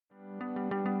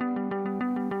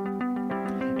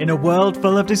In a world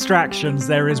full of distractions,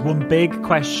 there is one big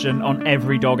question on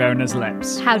every dog owner's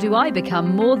lips. How do I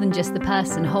become more than just the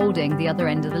person holding the other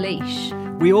end of the leash?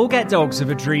 We all get dogs with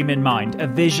a dream in mind, a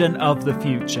vision of the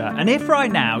future. And if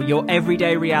right now your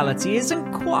everyday reality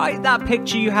isn't quite that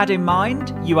picture you had in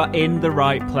mind, you are in the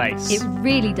right place. It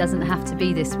really doesn't have to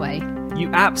be this way.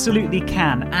 You absolutely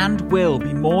can and will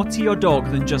be more to your dog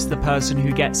than just the person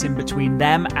who gets in between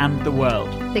them and the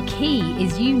world. The key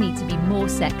is you need to be more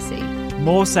sexy.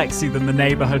 More sexy than the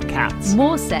neighbourhood cat.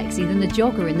 More sexy than the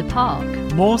jogger in the park.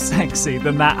 More sexy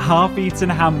than that half-eaten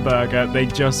hamburger they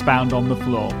just found on the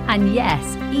floor. And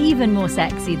yes, even more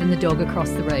sexy than the dog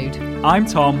across the road. I'm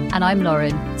Tom. And I'm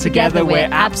Lauren. Together we're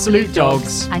Absolute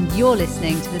Dogs. And you're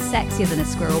listening to the Sexier Than a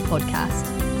Squirrel podcast.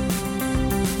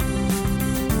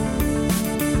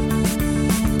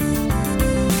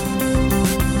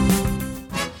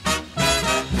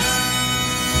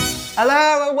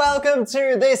 Hello and welcome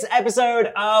to this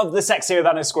episode of the Sexier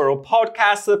Than a Squirrel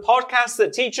podcast, the podcast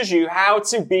that teaches you how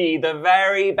to be the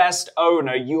very best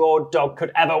owner your dog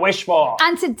could ever wish for.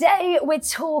 And today we're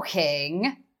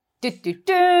talking tricks.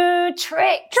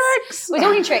 We're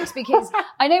talking tricks because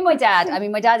I know my dad. I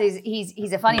mean, my dad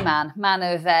he's a funny man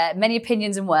of many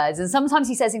opinions and words. And sometimes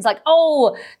he says things like,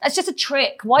 "Oh, that's just a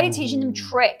trick. Why are you teaching them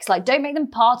tricks? Like, don't make them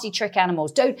party trick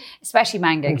animals. Don't," especially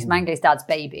Mango, because Mango's dad's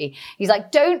baby. He's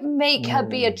like, "Don't make her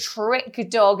be a trick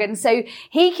dog." And so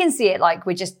he can see it like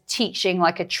we're just teaching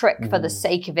like a trick for the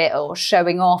sake of it or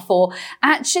showing off, or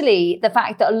actually the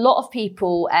fact that a lot of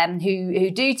people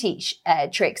who do teach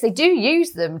tricks, they do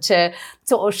use them to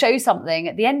sort of show something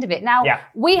at the end of it. Now,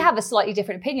 we have a slightly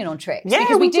different opinion on tricks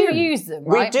because we do use them,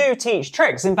 right? We do teach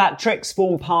tricks. In fact, tricks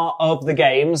form part of the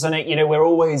games, and we're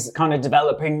always kind of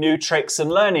developing new tricks and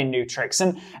learning new tricks.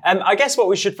 And I guess what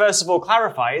we should first of all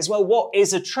clarify is, well, what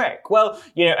is a trick? Well,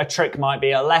 a trick might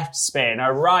be a left spin,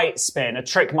 a right spin. A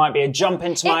trick might be a jump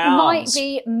into my arms. It might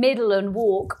be middle and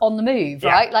walk on the move,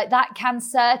 right? Like that can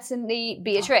certainly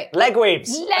be a trick. Leg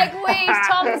weaves. Leg weaves.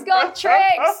 Tom's got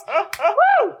tricks.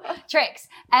 Woo! Tricks.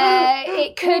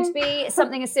 It could be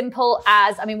something as simple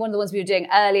as, one of the ones we were doing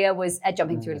earlier was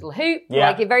jumping through a little hoop,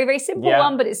 like a very, very simple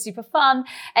one, but it's super fun.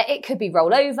 It could be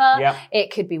roll over.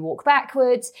 It could be walk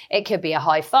backwards. It could be a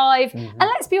high five. And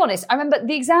let's be honest, I remember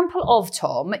the example of,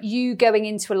 Tom, you going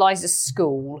into Eliza's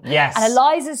school. Yes. And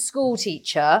Eliza's school,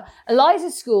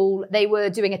 they were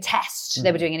doing a test.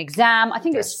 They were doing an exam. I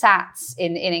think it was SATs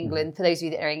in England. For those of you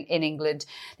that are in England,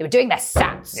 they were doing their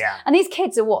SATs. Yeah. And these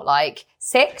kids are what, like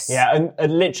 6? Yeah,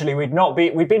 and literally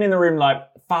we'd been in the room like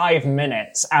 5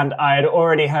 minutes, and I had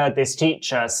already heard this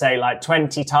teacher say like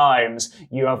 20 times,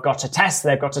 "You have got a test,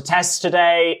 they've got a test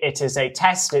today, it is a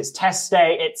test, it's test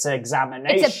day, it's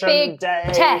examination day. It's a big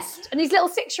test." And these little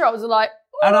 6-year-olds are like,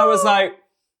 "Ooh." And I was like,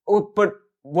 "Oh, but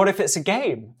what if it's a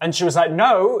game?" And she was like,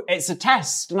 "No, it's a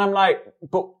test." And I'm like,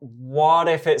 "But what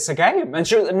if it's a game?" And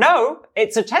she was like, "No,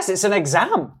 it's a test, it's an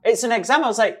exam. It's an exam." I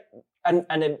was like,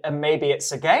 And maybe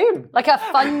it's a game. Like a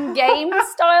fun game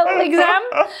style exam.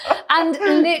 And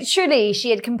literally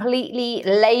she had completely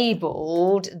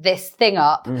labelled this thing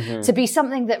up to be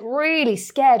something that really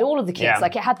scared all of the kids. Yeah.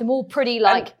 Like it had them all pretty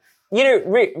like...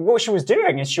 what she was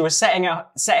doing is she was setting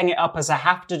it up as a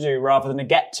have to do rather than a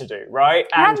get to do, right?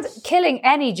 And killing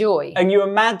any joy. And you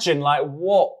imagine like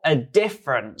what a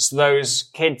difference those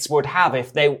kids would have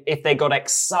if they got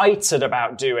excited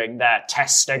about doing their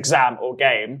test, exam or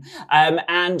game,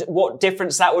 and what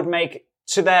difference that would make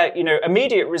to their,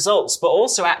 immediate results, but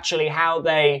also actually how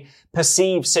they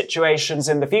perceive situations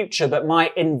in the future that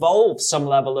might involve some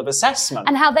level of assessment.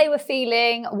 And how they were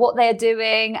feeling, what they're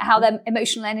doing, how their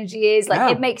emotional energy is.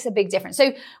 It makes a big difference.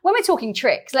 So when we're talking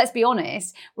tricks, let's be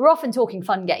honest, we're often talking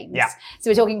fun games. Yeah.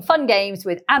 So we're talking fun games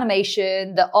with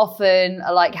animation that often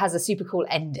has a super cool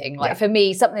ending. For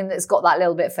me, something that's got that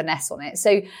little bit of finesse on it.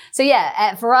 So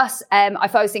for us,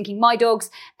 if I was thinking my dog's,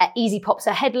 Easy pops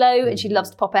her head low and she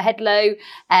loves to pop her head low.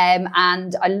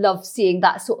 And I love seeing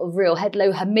that sort of real head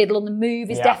low. Her middle on the move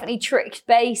is definitely trick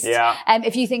based. Yeah.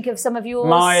 If you think of some of yours.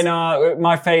 Mine are,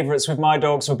 my favourites with my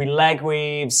dogs would be leg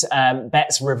weaves.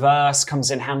 Bet's reverse comes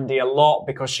in handy a lot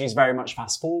because she's very much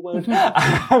fast forward.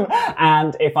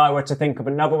 And if I were to think of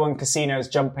another one, Casino's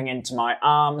jumping into my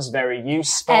arms, very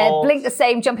useful. Blink the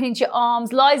same, jumping into your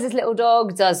arms. Liza's little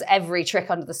dog does every trick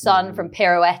under the sun, from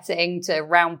pirouetting to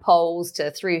round poles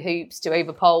to through hoops to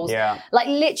over poles. Yeah.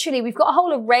 Literally, we've got got a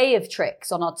whole array of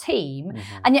tricks on our team,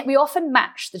 and yet we often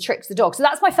match the trick to the dog. So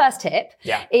that's my first tip,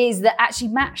 is that actually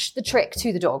match the trick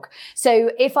to the dog.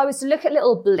 So if I was to look at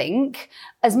little Blink,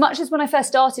 as much as when I first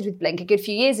started with Blink a good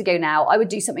few years ago now, I would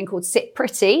do something called Sit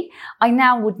Pretty. I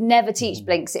now would never teach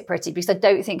Blink Sit Pretty because I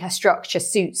don't think her structure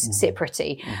suits Sit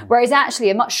Pretty. Whereas actually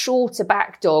a much shorter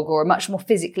back dog or a much more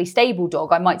physically stable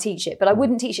dog, I might teach it, but I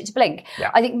wouldn't teach it to Blink.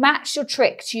 I think match your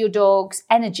trick to your dog's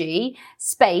energy,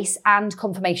 space, and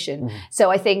conformation.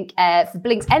 So I think for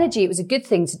Blink's energy, it was a good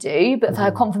thing to do, but for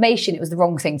her conformation, it was the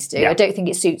wrong thing to do. I don't think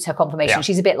it suits her conformation.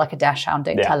 She's a bit like a dachshund,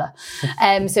 don't tell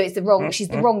her. So it's the wrong, she's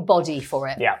the wrong body for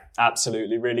it. Yeah,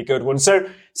 absolutely. Really good one. So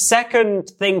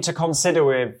second thing to consider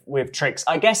with tricks,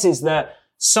 I guess, is that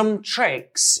some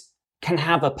tricks can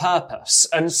have a purpose.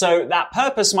 And so that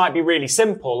purpose might be really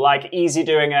simple, like Easy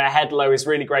doing her head low is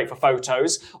really great for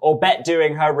photos, or Bet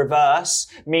doing her reverse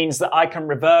means that I can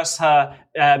reverse her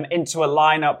into a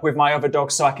lineup with my other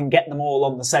dogs so I can get them all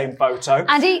on the same photo.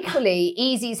 And equally,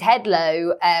 Easy's head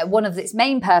low, one of its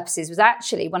main purposes was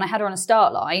actually when I had her on a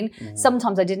start line,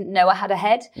 sometimes I didn't know I had a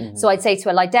head. So I'd say to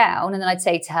her, lie down, and then I'd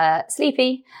say to her,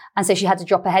 sleepy. And so she had to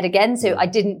drop her head again. So I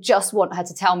didn't just want her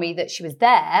to tell me that she was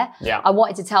there. I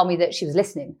wanted to tell me that she was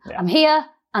listening. I'm here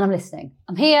and I'm listening.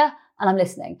 I'm here and I'm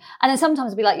listening. And then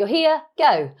sometimes I'd be like, you're here,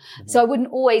 go. So I wouldn't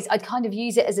always, I'd kind of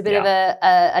use it as a bit of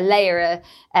a layer,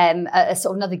 a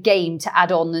sort of another game to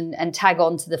add on and tag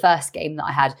on to the first game that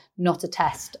I had. Not a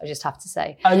test, I just have to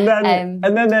say. And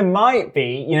then there might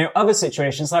be, other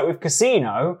situations like with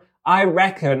Casino. I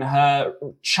reckon her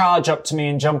charge up to me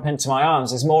and jump into my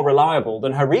arms is more reliable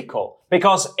than her recall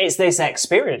because it's this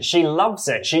experience. She loves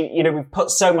it. We've put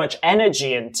so much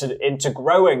energy into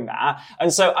growing that.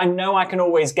 And so I know I can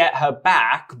always get her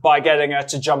back by getting her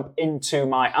to jump into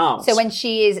my arms. So when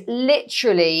she is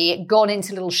literally gone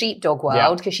into little sheepdog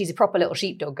world, because she's a proper little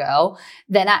sheepdog girl,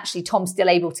 then actually Tom's still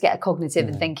able to get her cognitive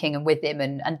and thinking and with him.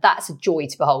 And that's a joy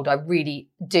to behold. I really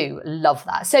do love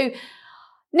that. So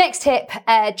next tip,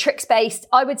 tricks based.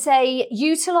 I would say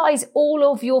utilize all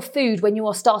of your food when you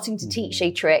are starting to teach a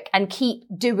trick and keep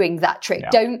doing that trick.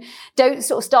 Don't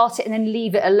sort of start it and then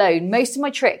leave it alone. Most of my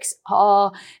tricks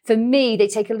are, for me, they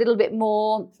take a little bit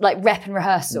more like rep and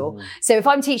rehearsal. So if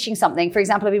I'm teaching something, for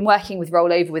example, I've been working with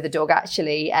Rollover with a dog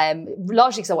actually,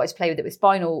 largely because I wanted to play with it with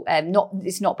Spinal,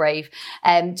 it's not Brave,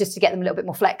 just to get them a little bit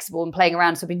more flexible and playing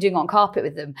around. So I've been doing it on carpet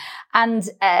with them. And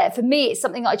for me, it's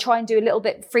something that I try and do a little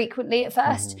bit frequently at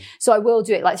first. So I will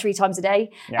do it like 3 times a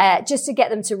day, just to get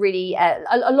them to really,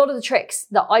 a lot of the tricks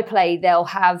that I play, they'll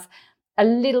have a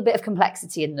little bit of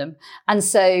complexity in them. And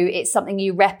so it's something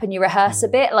you rep and you rehearse a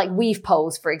bit, like weave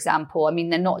poles, for example. I mean,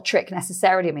 they're not a trick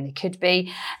necessarily. I mean, they could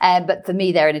be, but for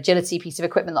me, they're an agility piece of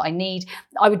equipment that I need.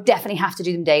 I would definitely have to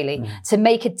do them daily. To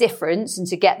make a difference and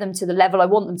to get them to the level I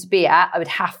want them to be at, I would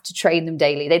have to train them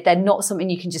daily. They're not something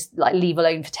you can just like leave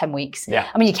alone for 10 weeks.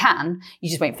 I mean, you can, you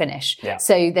just won't finish.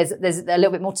 So there's a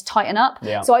little bit more to tighten up.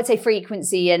 So I'd say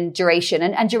frequency and duration.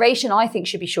 And duration, I think,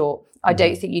 should be short. I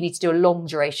don't think you need to do a long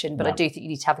duration, but I do think you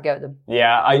need to have a go at them.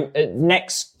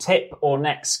 Next tip or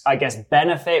next, I guess,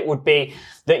 benefit would be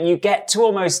that you get to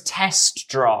almost test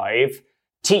drive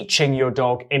teaching your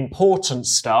dog important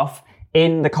stuff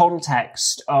in the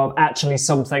context of actually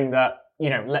something that,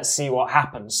 let's see what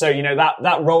happens. So,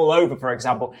 that rollover, for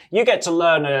example, you get to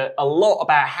learn a lot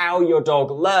about how your dog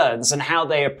learns and how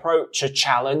they approach a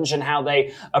challenge and how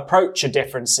they approach a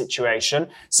different situation.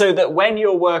 So that when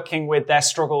you're working with their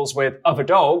struggles with other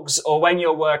dogs or when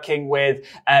you're working with,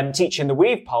 teaching the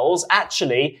weave poles,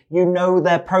 actually,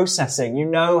 they're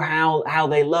processing, how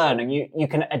they learn and you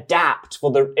can adapt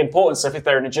for the important stuff. If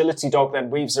they're an agility dog,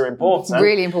 then weaves are important.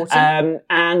 Really important.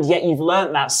 And yet you've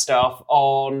learned that stuff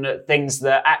on things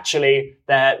that actually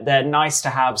they're nice to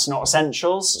haves, not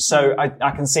essentials. So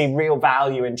I can see real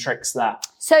value in tricks there.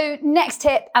 So next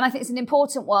tip, and I think it's an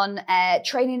important one,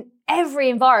 train in every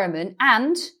environment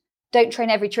and don't train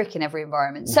every trick in every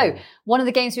environment. So one of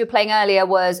the games we were playing earlier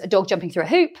was a dog jumping through a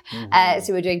hoop. So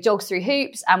we were doing dogs through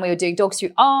hoops and we were doing dogs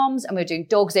through arms and we were doing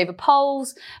dogs over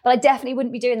poles. But I definitely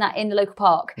wouldn't be doing that in the local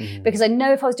park because I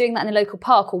know if I was doing that in the local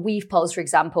park or weave poles, for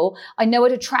example, I know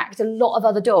I'd attract a lot of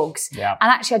other dogs. And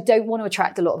actually I don't want to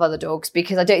attract a lot of other dogs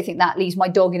because I don't think that leaves my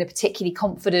dog in a particularly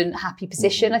confident, happy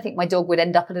position. I think my dog would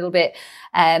end up a little bit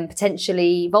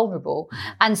potentially vulnerable.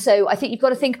 And so I think you've got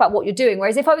to think about what you're doing.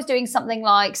 Whereas if I was doing something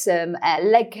like some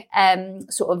leg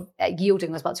sort of yielding,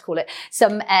 I was about to call it,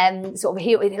 some sort of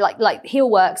heel, like heel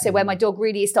work, so where my dog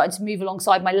really is starting to move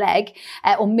alongside my leg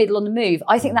or middle on the move,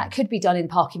 I think that could be done in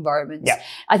park environments.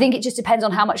 I think it just depends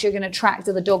on how much you're going to attract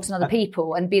other dogs and other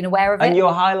people and being aware of it. And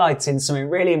you're highlighting something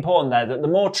really important there, that the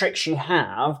more tricks you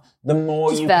have, the more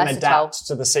Just you versatile. can adapt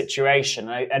to the situation.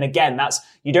 And again,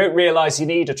 you don't realize you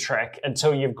need a trick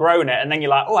until you've grown it. And then you're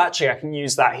like, oh, actually, I can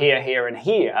use that here, here, and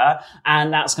here.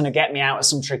 And that's going to get me out of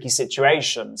some tricky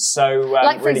situations. So,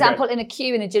 like, for really example, good. in a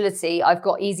queue in agility, I've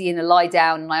got Easy in a lie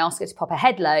down and I ask her to pop her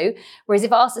head low. Whereas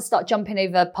if I ask her to start jumping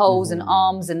over poles and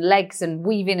arms and legs and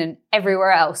weaving and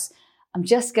everywhere else, I'm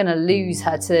just going to lose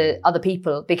her to other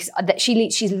people because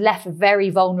she's left very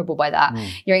vulnerable by that.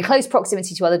 You're in close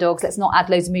proximity to other dogs. Let's not add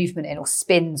loads of movement in or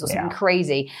spins or something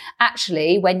crazy.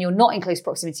 Actually, when you're not in close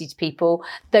proximity to people,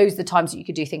 those are the times that you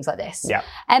could do things like this. Yeah.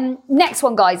 Next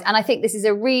one, guys, and I think this is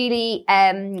a really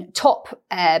top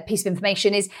piece of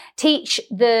information, is teach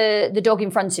the dog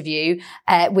in front of you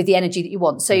with the energy that you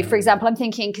want. So, for example, I'm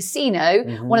thinking Casino,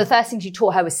 one of the first things you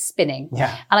taught her was spinning.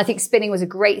 Yeah. And I think spinning was a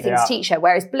great thing to teach her,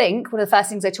 whereas Blink, one of the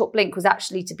first things I taught Blink was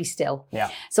actually to be still.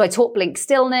 Yeah. So I taught Blink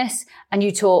stillness, and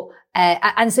you taught,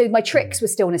 and so my tricks were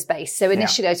stillness based. So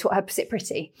initially I taught her sit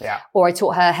pretty, or I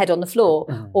taught her head on the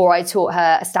floor, or I taught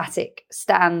her a static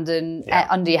stand and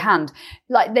under your hand.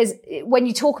 Like when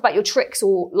you talk about your tricks,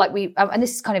 or like and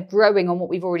this is kind of growing on what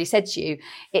we've already said to you,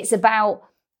 it's about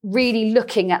really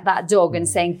looking at that dog and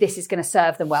saying, this is going to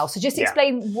serve them well. So just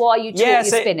explain why you taught your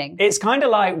spinning. It's kind of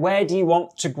like, where do you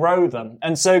want to grow them?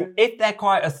 And so if they're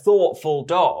quite a thoughtful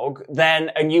dog,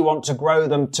 and you want to grow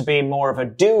them to be more of a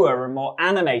doer and more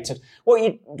animated,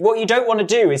 what you don't want to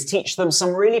do is teach them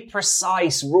some really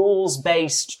precise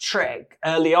rules-based trick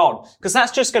early on, because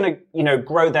that's just going to,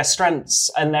 grow their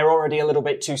strengths, and they're already a little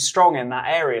bit too strong in that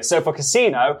area. So for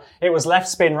Casino, it was left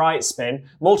spin, right spin,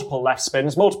 multiple left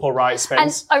spins, multiple right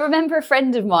spins. I remember a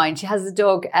friend of mine, she has a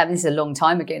dog, this is a long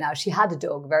time ago now, she had a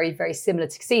dog very, very similar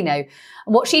to Casino. And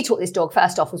what she taught this dog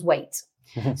first off was weight.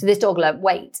 So this dog learnt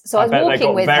weight. So I was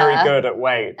walking with her. Very good at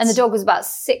weight. And the dog was about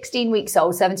 16 weeks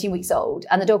old, 17 weeks old.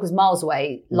 And the dog was miles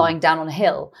away, lying down on a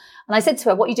hill. And I said to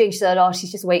her, what are you doing? She said, oh,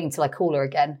 she's just waiting till I call her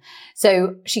again.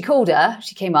 So she called her.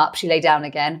 She came up. She lay down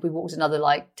again. We walked another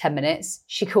 10 minutes.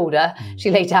 She called her.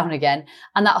 She lay down again.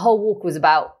 And that whole walk was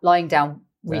about lying down,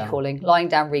 recalling, lying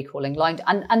down, recalling,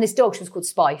 and this dog, she was called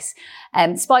Spice.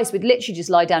 Spice would literally just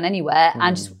lie down anywhere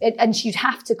and she'd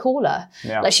have to call her.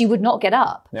 Like, she would not get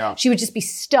up. She would just be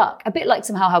stuck, a bit like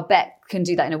somehow how Beck can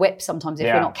do that in a whip sometimes if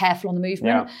we're not careful on the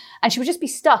movement. And she would just be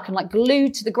stuck and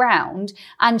glued to the ground.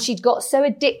 And she'd got so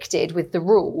addicted with the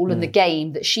rule and the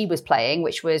game that she was playing,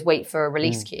 which was wait for a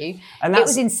release cue. And it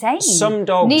was insane. Some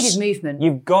dogs needed movement.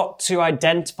 You've got to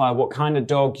identify what kind of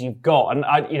dog you've got.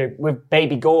 And with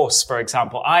Baby Gorse, for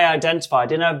example, I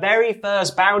identified in our very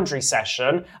first boundary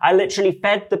session, I literally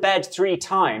fed the bed 3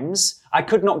 times. I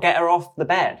could not get her off the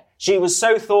bed. She was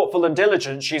so thoughtful and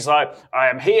diligent. She's like, I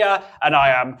am here and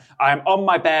I am on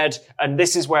my bed and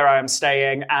this is where I am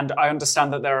staying and I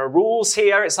understand that there are rules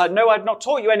here. It's like, no, I've not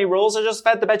taught you any rules. I just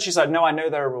fed the bed. She's like, no, I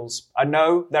know there are rules. I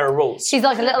know there are rules. She's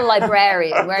like a little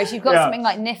librarian, whereas you've got something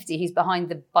like Nifty, who's behind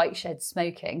the bike shed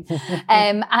smoking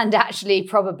and actually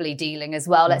probably dealing as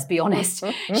well, let's be honest.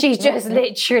 She's just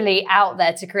literally out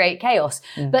there to create chaos.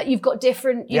 But you've got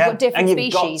different species. And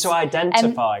you've got to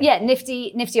identify.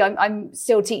 Nifty, I'm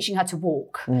still teaching her to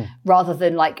walk rather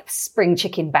than spring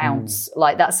chicken bounce.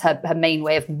 That's her main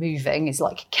way of moving, is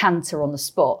canter on the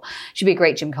spot. She'd be a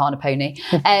great gymkhana pony,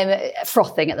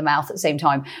 frothing at the mouth at the same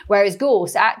time. Whereas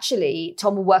Gorse, actually,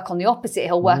 Tom will work on the opposite.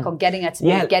 He'll work on getting her to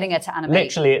move, getting her to animate.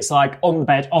 Literally, it's like on the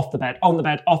bed, off the bed, on the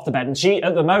bed, off the bed. And she,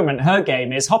 at the moment, her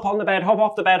game is hop on the bed, hop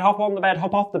off the bed, hop on the bed,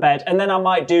 hop off the bed. And then I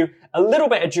might do a little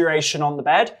bit of duration on the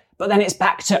bed. But then it's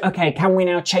back to, okay, can we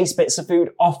now chase bits of food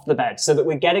off the bed so that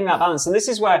we're getting that balance? And this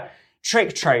is where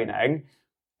trick training,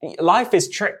 life is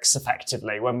tricks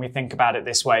effectively when we think about it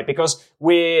this way, because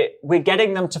we're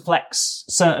getting them to flex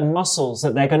certain muscles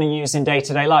that they're going to use in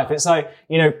day-to-day life. It's like,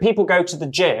 people go to the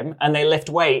gym and they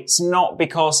lift weights, not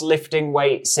because lifting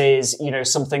weights is,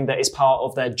 something that is part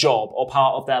of their job or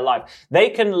part of their life.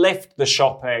 They can lift the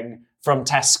shopping from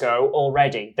Tesco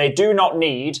already. They do not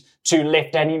need to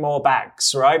lift any more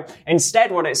bags, right?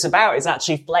 Instead, what it's about is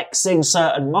actually flexing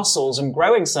certain muscles and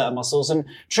growing certain muscles, and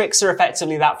tricks are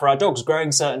effectively that for our dogs,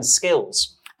 growing certain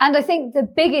skills. And I think the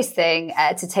biggest thing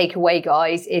to take away,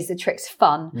 guys, is the tricks are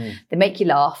fun. They make you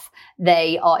laugh.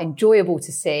 They are enjoyable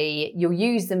to see. You'll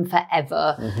use them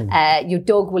forever. Your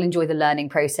dog will enjoy the learning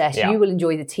process. You will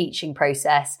enjoy the teaching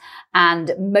process.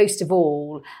 And most of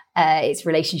all, it's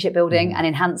relationship building and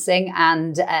enhancing.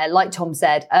 And like Tom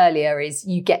said earlier, is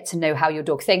you get to know how your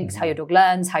dog thinks, how your dog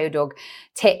learns, how your dog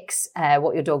ticks,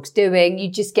 what your dog's doing.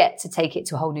 You just get to take it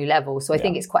to a whole new level. So I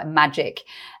think it's quite a magic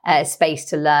space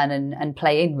to learn and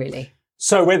play in, really.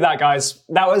 So with that, guys,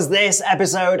 that was this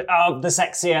episode of the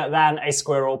Sexier Than a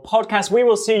Squirrel podcast. We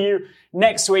will see you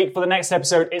next week for the next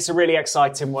episode. It's a really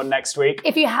exciting one next week.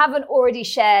 If you haven't already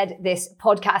shared this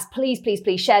podcast, please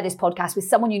share this podcast with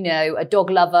someone you know, a dog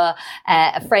lover,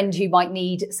 a friend who might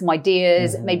need some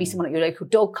ideas, maybe someone at your local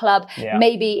dog club. Yeah.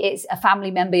 Maybe it's a family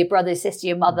member, your brother, sister,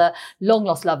 your mother, long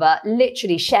lost lover.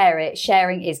 Literally share it.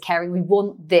 Sharing is caring. We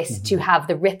want this to have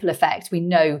the ripple effect we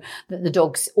know that the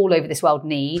dogs all over this world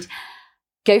need.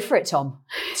 Go for it, Tom.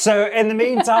 So in the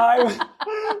meantime,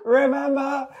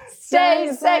 remember,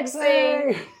 stay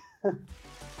sexy.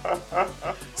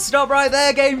 Stop right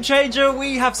there, Game Changer.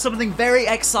 We have something very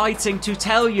exciting to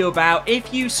tell you about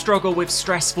if you struggle with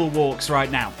stressful walks right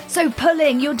now. So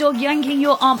pulling your dog, yanking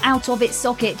your arm out of its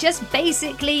socket, just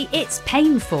basically it's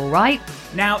painful, right?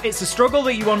 Now, it's a struggle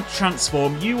that you want to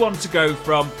transform. You want to go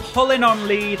from pulling on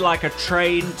lead like a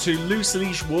train to loose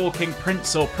leash walking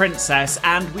prince or princess,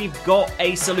 and we've got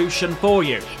a solution for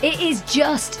you. It is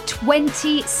just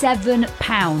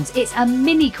 £27. It's a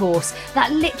mini course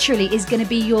that literally is going to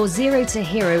be your zero to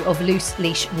hero of loose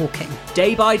leash walking.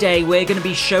 Day by day, we're going to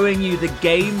be showing you the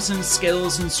games and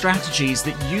skills and strategies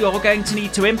that you are going to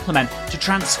need to implement to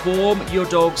transform your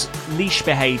dog's leash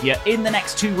behaviour in the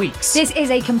next 2 weeks. This is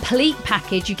a complete package.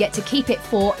 You get to keep it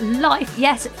for life.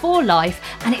 Yes, for life.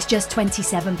 And it's just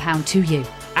 £27 to you.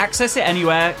 Access it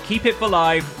anywhere, keep it for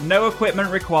life, no equipment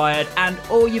required, and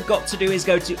all you've got to do is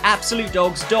go to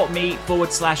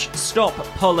absolutedogs.me/stop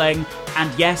pulling.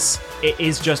 And yes, it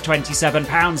is just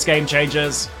 £27, Game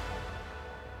Changers.